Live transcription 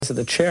of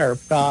the chair.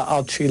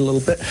 I'll cheat a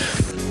little bit.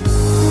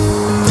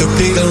 The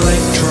big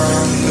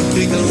electron, the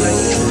big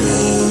electron.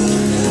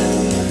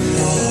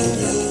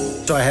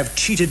 I have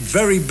cheated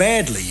very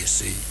badly, you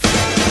see.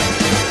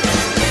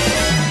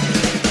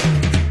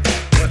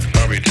 What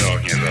are we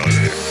talking about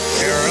here?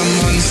 There are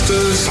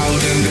monsters out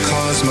in the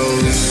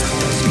cosmos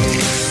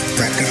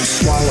that can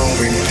swallow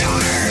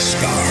entire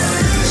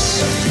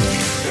stars.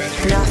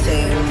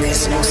 Nothing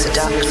is more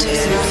seductive.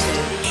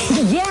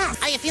 Yeah!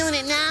 Are you feeling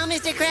it now,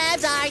 Mr.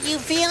 Krabs? Are you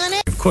feeling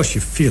it? Of course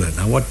you feel it.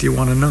 Now, what do you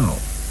want to know?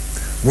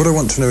 What I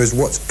want to know is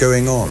what's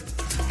going on.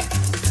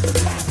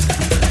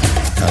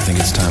 I think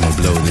it's time to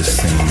blow this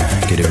thing.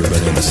 Get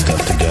everybody in the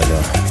stuff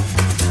together.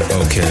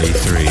 Okay,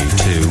 3,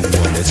 2, 1,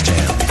 let's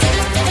jam.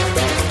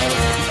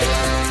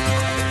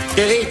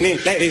 Good evening,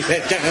 ladies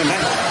and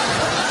gentlemen.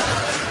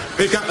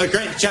 We've got a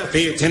great show for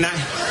you tonight.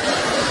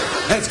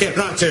 Let's get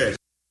right to it.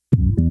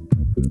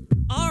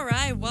 All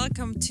right,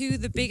 welcome to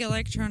the Big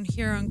Electron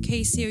here on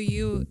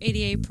KCOU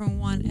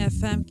 88.1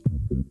 FM.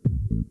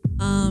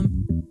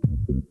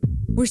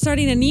 We're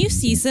starting a new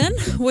season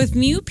with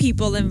new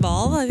people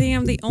involved. I think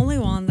I'm the only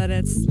one that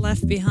it's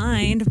left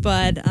behind,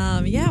 but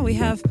yeah, we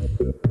have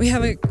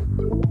a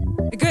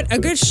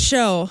good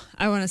show.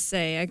 I want to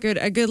say a good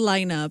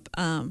lineup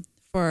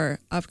for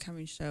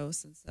upcoming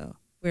shows, and so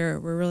we're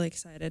really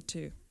excited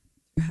to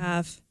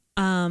have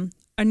a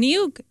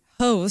new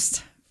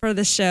host for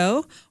the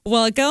show.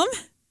 Welcome.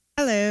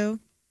 Hello.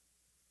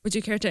 Would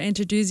you care to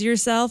introduce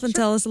yourself and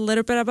tell us a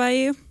little bit about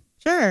you?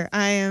 Sure.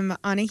 I am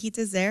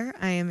Anahita Zer.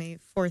 I am a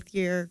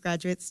fourth-year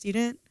graduate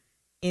student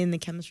in the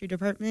chemistry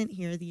department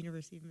here at the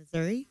University of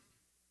Missouri.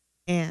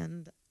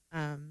 And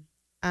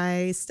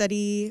I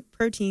study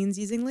proteins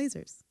using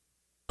lasers.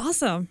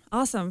 Awesome.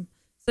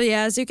 So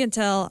yeah, as you can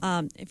tell,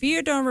 if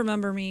you don't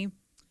remember me,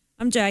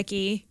 I'm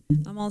Jackie.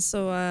 I'm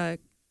also a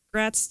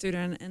grad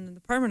student in the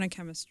Department of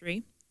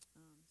Chemistry.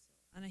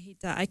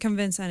 Anahita, I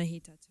convinced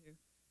Anahita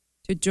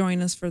to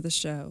join us for the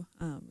show,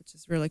 which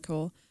is really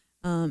cool.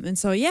 And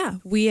so, yeah,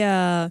 we've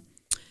known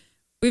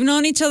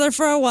each other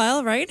for a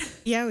while, right?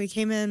 Yeah, we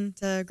came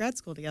into grad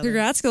school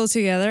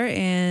together.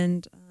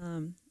 And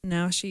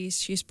now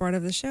she's part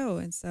of the show.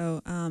 And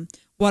so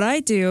what I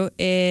do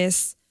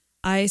is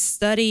I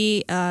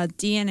study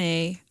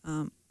DNA,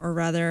 or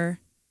rather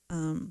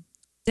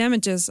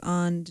damages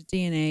on the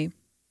DNA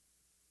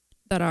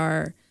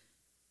that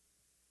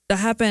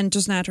happen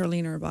just naturally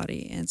in our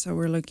body. And so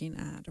we're looking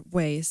at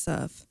ways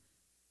of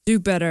do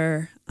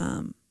better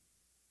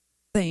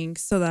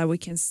things so that we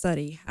can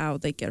study how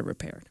they get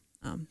repaired.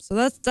 So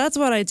that's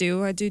what I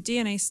do. I do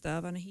DNA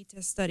stuff, and he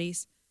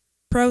studies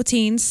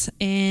proteins,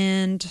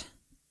 and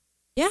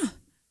yeah,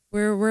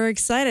 we're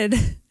excited.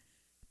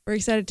 We're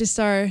excited to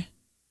start.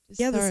 This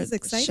is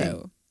exciting.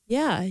 Show.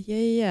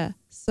 Yeah.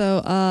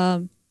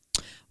 So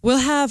we'll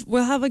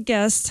have a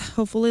guest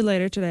hopefully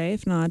later today.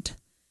 If not,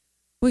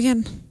 we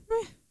can.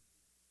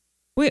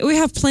 We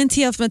have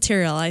plenty of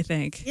material, I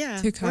think,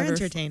 to cover we're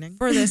entertaining.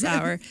 for this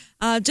hour.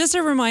 Just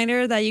a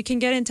reminder that you can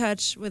get in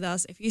touch with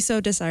us if you so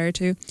desire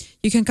to.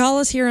 You can call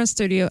us here on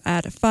studio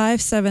at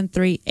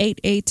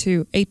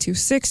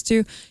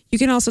 573-882-8262. You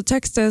can also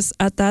text us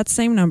at that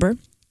same number.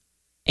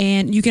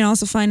 And you can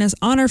also find us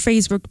on our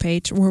Facebook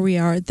page where we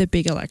are The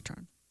Big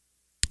Electron.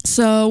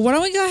 So why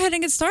don't we go ahead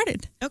and get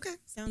started? Okay.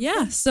 Sounds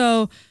good.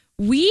 So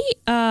we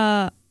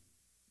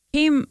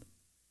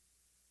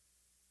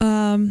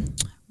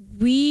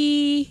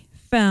we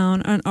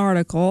found an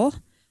article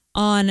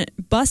on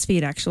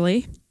BuzzFeed,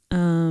 actually,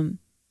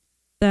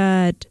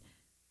 that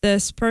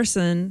this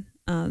person,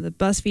 the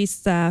BuzzFeed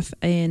staff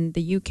in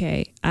the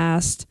UK,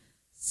 asked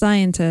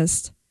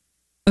scientists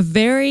a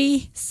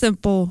very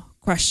simple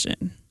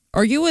question.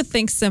 Or you would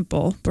think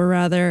simple, but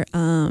rather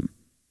a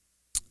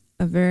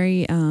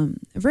very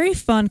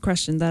fun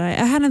question that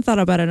I hadn't thought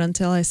about it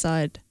until I saw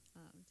it,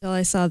 until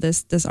I saw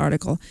this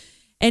article.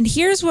 And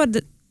here's what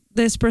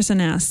this person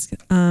asked.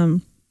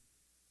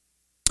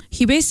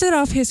 He based it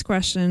off his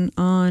question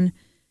on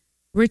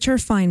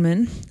Richard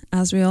Feynman.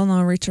 As we all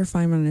know, Richard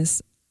Feynman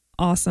is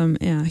awesome.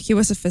 Yeah, he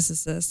was a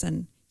physicist,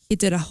 and he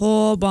did a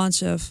whole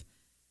bunch of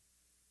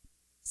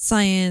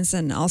science,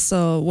 and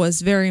also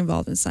was very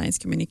involved in science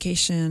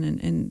communication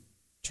and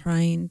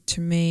trying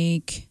to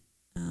make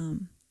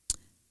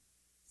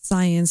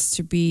science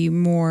to be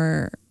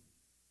more,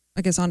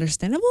 I guess,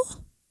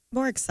 understandable?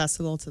 More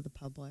accessible to the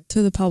public.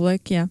 To the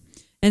public, yeah.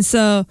 And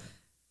so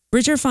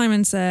Richard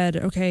Feynman said,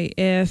 okay,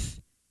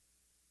 if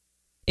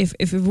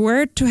it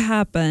were to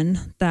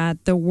happen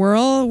that the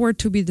world were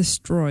to be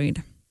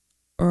destroyed,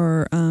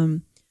 or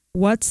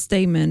what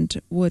statement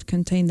would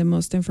contain the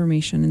most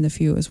information in the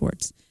fewest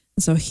words?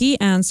 And so he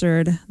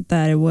answered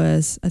that it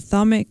was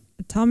atomic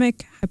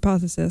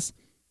hypothesis,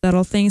 that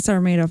all things are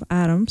made of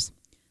atoms,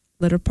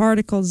 little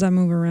particles that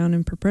move around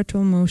in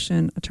perpetual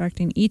motion,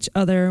 attracting each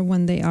other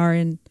when they are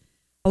in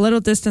a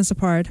little distance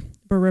apart,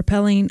 but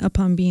repelling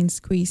upon being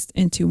squeezed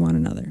into one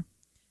another.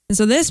 And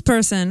so this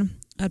person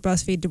at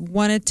BuzzFeed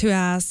wanted to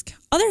ask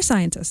other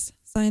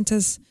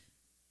scientists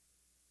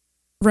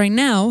right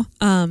now,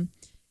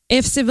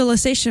 if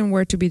civilization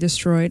were to be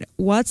destroyed,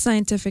 what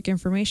scientific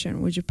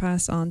information would you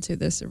pass on to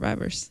the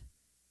survivors?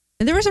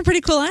 And there were some pretty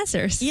cool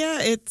answers.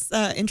 Yeah, it's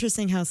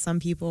interesting how some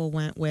people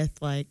went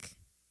with like,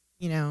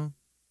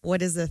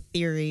 what is a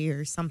theory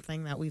or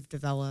something that we've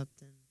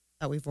developed and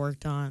that we've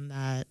worked on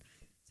that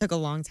took a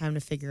long time to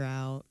figure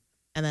out.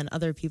 And then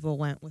other people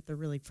went with the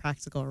really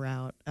practical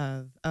route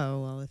of,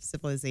 if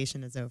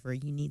civilization is over,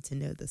 you need to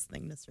know this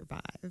thing to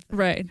survive.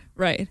 Right.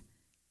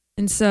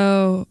 And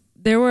so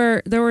there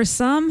were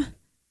some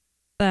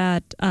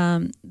that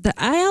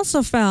I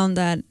also found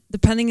that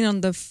depending on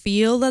the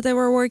field that they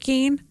were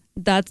working,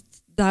 that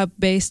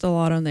based a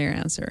lot on their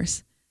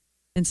answers.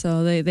 And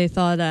so they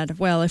thought that,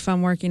 well, if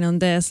I'm working on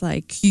this,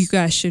 like, you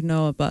guys should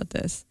know about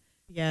this.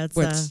 Yeah,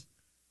 it's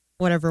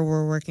whatever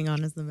we're working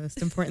on is the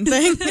most important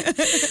thing.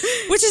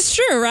 Which is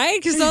true,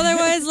 right? Because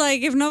otherwise,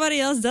 like, if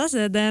nobody else does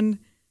it, then...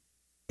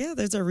 Yeah,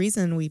 there's a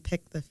reason we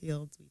pick the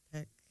fields we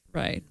pick.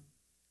 Right.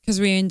 Because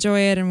we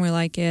enjoy it and we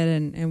like it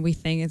and we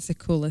think it's the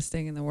coolest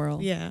thing in the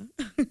world. Yeah.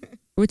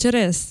 Which it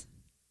is.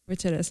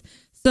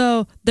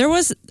 So there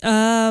was,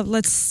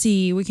 let's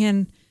see, we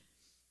can...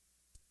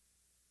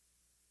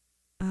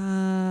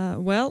 I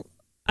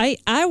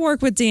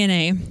work with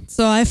DNA,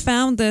 so I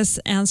found this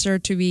answer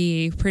to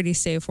be pretty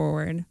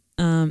straightforward.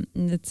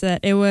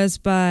 It was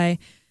by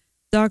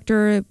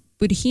Dr.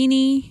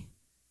 Budhini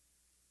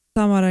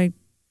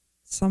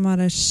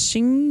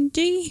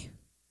Samarasinghe.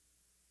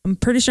 I'm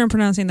pretty sure I'm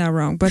pronouncing that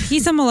wrong, but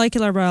he's a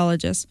molecular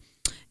biologist.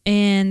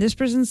 And this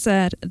person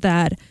said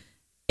that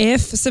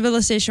if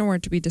civilization were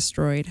to be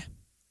destroyed,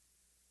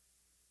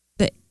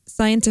 the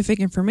scientific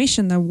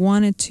information that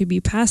wanted to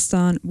be passed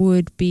on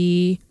would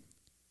be,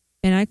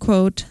 and I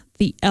quote,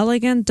 the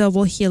elegant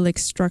double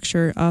helix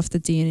structure of the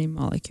DNA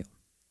molecule.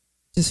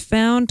 It is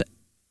found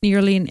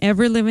nearly in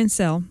every living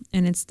cell,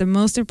 and it's the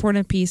most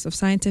important piece of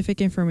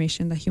scientific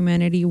information that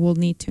humanity will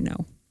need to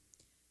know.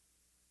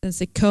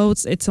 Since it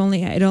codes, it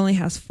only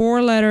has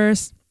 4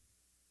 letters,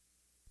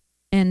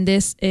 and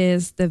this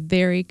is the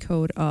very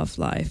code of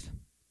life.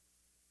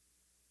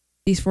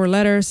 These 4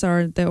 letters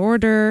are the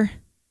order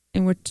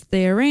in which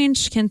they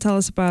arrange, can tell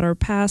us about our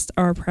past,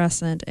 our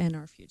present, and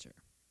our future.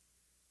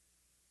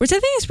 Which I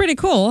think is pretty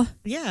cool.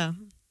 Yeah,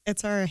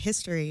 it's our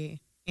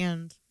history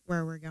and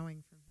where we're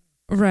going from here.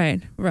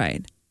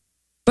 Right.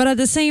 But at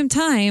the same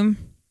time,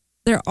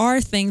 there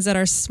are things that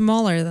are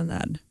smaller than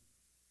that,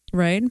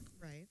 right?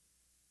 Right.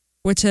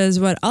 Which is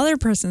what other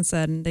person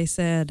said, and they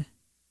said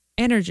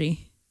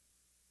energy.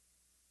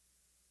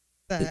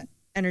 That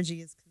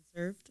energy is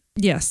conserved?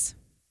 Yes.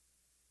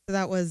 So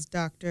that was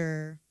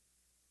Dr.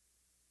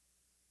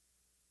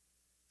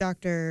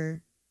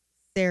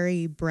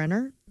 Sari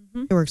Brenner,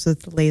 who works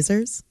with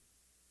lasers,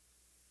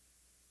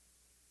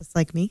 just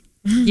like me.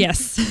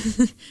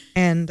 Yes.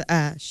 And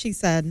she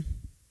said,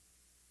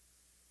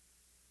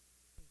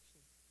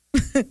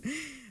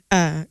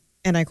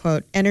 and I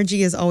quote,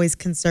 energy is always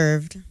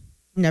conserved,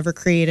 never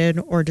created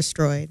or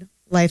destroyed.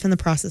 Life and the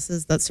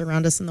processes that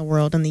surround us in the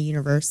world and the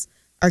universe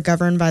are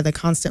governed by the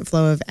constant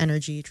flow of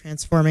energy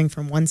transforming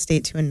from one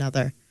state to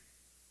another,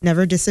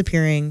 never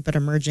disappearing but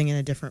emerging in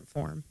a different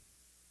form.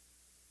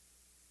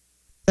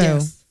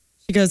 So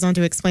she goes on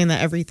to explain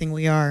that everything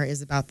we are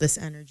is about this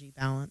energy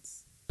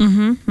balance.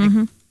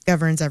 It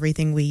governs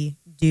everything we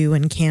do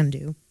and can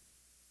do.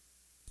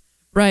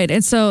 Right.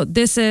 And so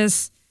this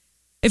is,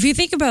 if you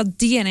think about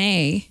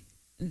DNA,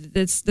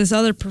 this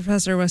other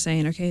professor was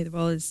saying, okay,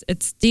 well, it's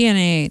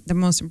DNA, the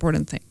most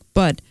important thing.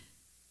 But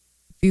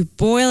if you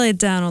boil it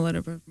down a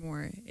little bit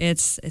more,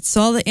 it's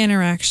all the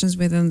interactions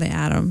within the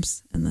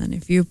atoms. And then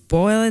if you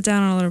boil it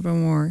down a little bit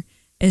more,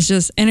 it's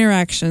just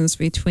interactions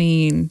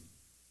between,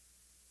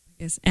 I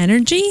guess,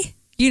 energy,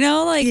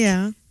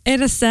 yeah.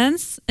 In a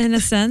sense,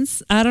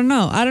 I don't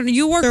know.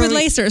 You work with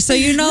lasers, so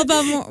you know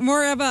about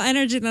more about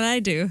energy than I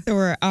do. So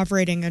we're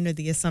operating under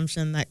the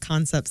assumption that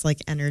concepts like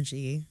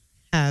energy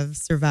have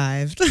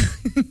survived.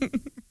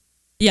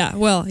 Yeah.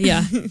 Well.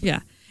 Yeah. Yeah.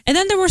 And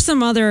then there were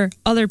some other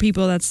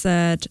people that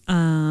said,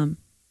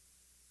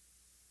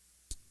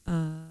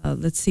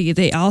 let's see.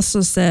 They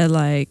also said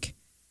like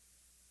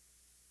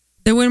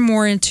they went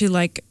more into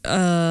like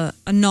a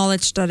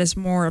knowledge that is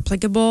more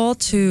applicable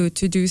to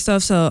do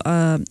stuff. So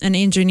an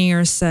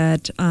engineer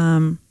said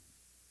to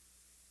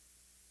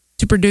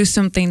produce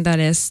something that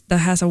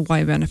has a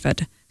wide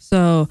benefit.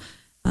 So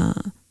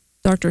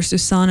Dr.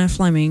 Susanna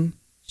Fleming,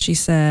 she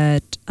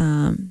said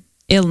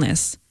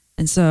illness.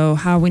 And so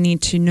how we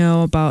need to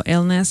know about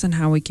illness and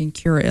how we can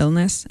cure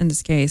illness, in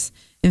this case,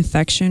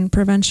 infection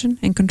prevention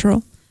and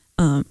control.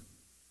 So,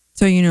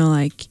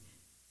 like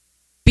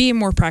being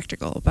more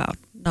practical about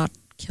not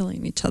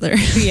killing each other.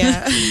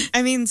 Yeah.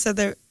 I mean,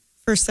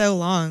 for so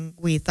long,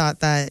 we thought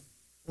that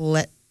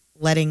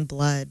letting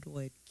blood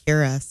would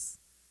cure us,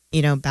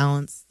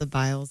 balance the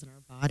biles in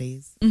our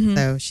bodies. Mm-hmm.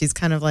 So she's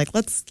kind of like,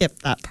 let's skip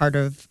that part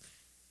of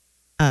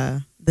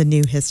the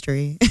new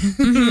history.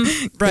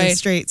 Mm-hmm. Right. Go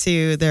straight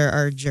to there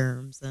are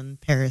germs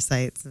and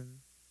parasites and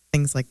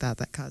things like that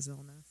cause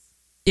illness.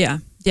 Yeah.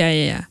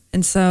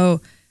 And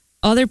so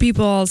other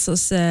people also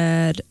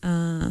said,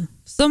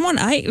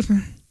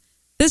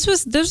 this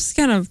was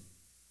kind of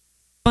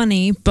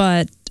funny,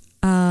 but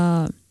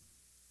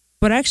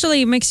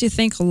actually it makes you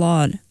think a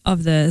lot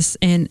of this,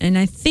 and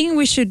I think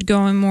we should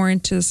go more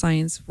into the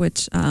science,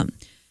 which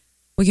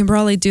we can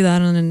probably do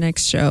that on the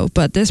next show.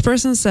 But this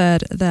person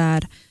said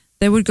that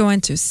they would go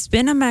into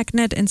spin a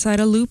magnet inside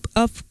a loop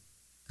of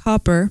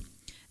copper,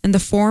 and the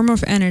form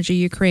of energy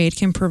you create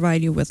can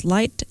provide you with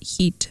light,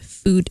 heat,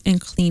 food, and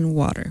clean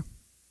water.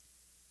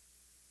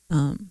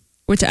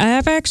 Which I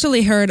have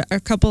actually heard a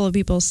couple of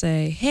people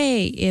say,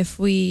 hey, if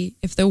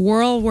the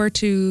world were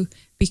to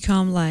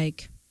become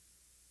like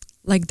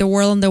the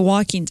world in The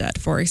Walking Dead,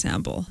 for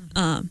example,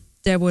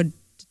 they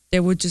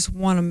would just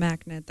want a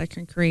magnet that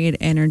can create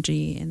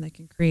energy, and that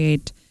can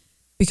create,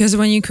 because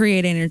when you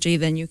create energy,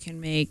 then you can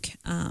make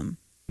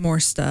more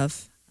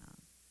stuff.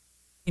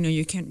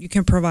 You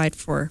can provide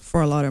for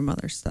a lot of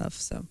other stuff.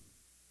 So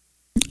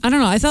I don't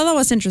know. I thought that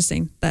was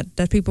interesting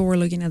that people were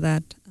looking at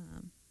that.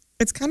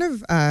 It's kind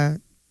of,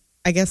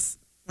 I guess,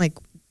 like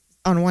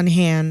on one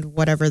hand,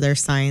 whatever their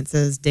science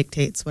is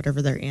dictates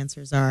whatever their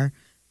answers are.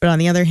 But on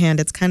the other hand,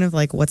 it's kind of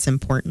like what's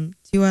important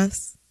to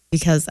us,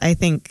 because I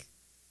think